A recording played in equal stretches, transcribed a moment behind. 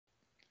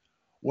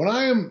When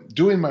I am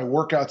doing my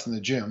workouts in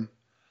the gym,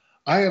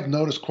 I have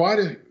noticed quite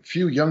a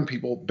few young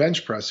people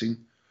bench pressing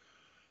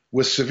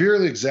with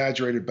severely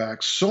exaggerated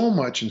backs, so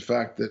much, in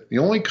fact, that the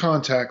only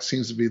contact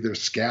seems to be their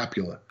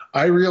scapula.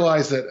 I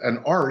realize that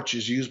an arch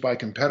is used by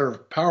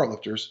competitive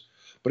powerlifters,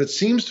 but it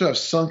seems to have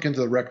sunk into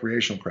the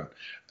recreational crowd.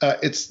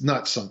 It's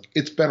not sunk.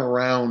 It's been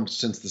around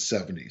since the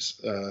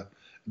 70s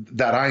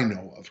that I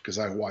know of because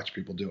I watch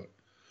people do it.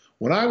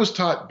 When I was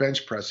taught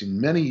bench pressing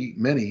many,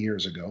 many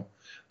years ago,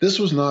 this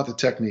was not the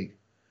technique.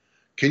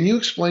 Can you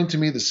explain to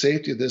me the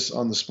safety of this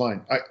on the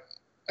spine?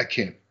 I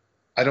can't.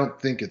 I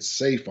don't think it's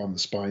safe on the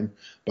spine,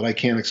 but I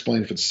can't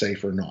explain if it's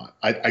safe or not.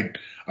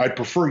 I'd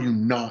prefer you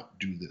not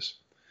do this.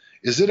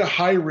 Is it a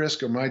high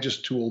risk or am I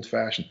just too old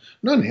fashioned?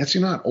 No, Nancy,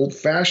 you're not old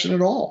fashioned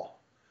at all.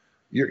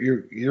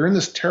 You're in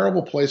this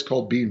terrible place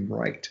called being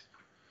right.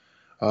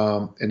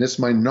 And it's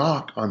my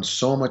knock on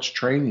so much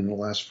training in the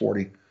last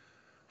 40,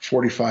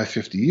 45,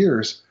 50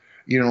 years.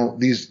 You know,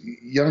 these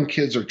young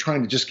kids are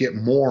trying to just get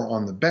more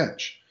on the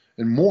bench,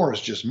 and more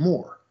is just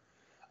more.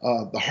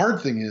 The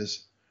hard thing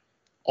is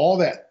all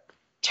that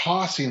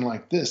tossing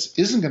like this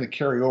isn't going to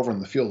carry over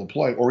in the field of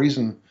play or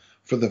even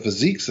for the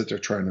physiques that they're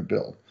trying to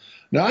build.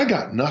 Now, I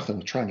got nothing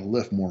with trying to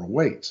lift more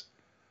weights,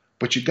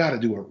 but you got to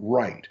do it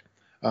right.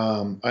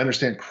 I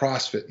understand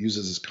CrossFit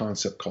uses this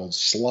concept called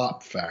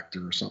slop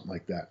factor or something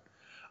like that.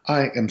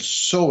 I am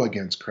so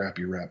against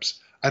crappy reps.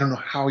 I don't know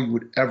how you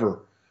would ever,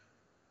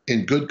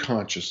 in good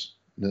conscience,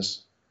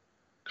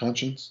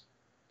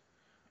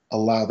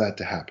 allow that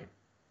to happen.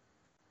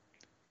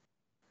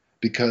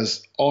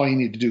 Because all you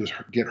need to do is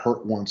get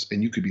hurt once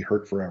and you could be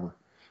hurt forever.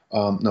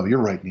 No, you're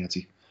right,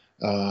 Nancy.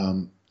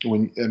 I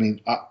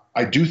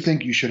do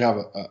think you should have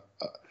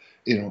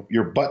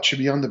your butt should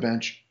be on the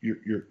bench,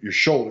 your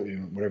shoulder,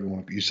 whatever you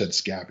want to, you said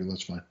scapula,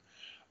 that's fine.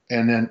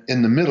 And then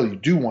in the middle, you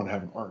do want to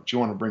have an arch. You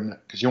want to bring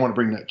that, because you want to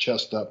bring that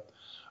chest up.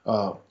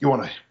 You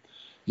want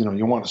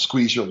to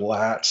squeeze your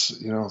lats,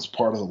 as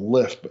part of the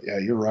lift. But yeah,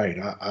 you're right.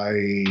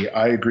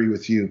 I agree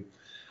with you.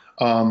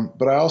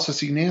 But I also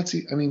see,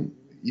 Nancy,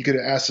 you could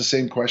ask the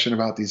same question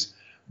about these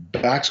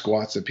back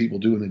squats that people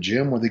do in the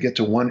gym where they get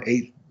to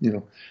 1/8,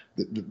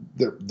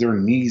 their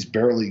knees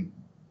barely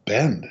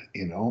bend,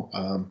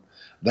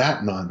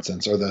 that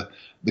nonsense. Or the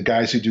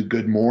guys who do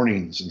good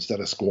mornings instead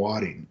of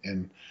squatting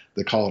and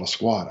they call it a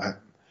squat.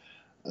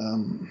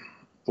 One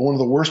of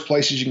the worst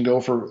places you can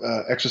go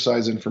for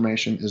exercise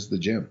information is the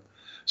gym.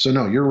 So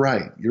no, you're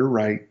right. You're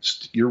right.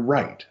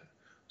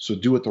 So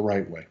do it the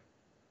right way.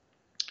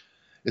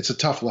 It's a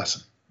tough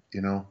lesson,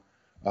 To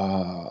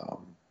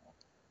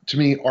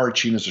me,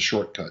 arching is a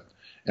shortcut.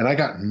 And I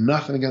got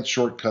nothing against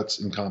shortcuts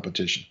in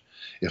competition.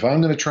 If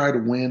I'm going to try to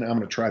win, I'm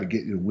going to try to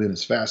get you to win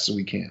as fast as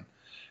we can.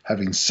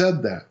 Having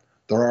said that,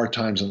 there are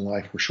times in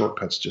life where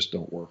shortcuts just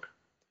don't work.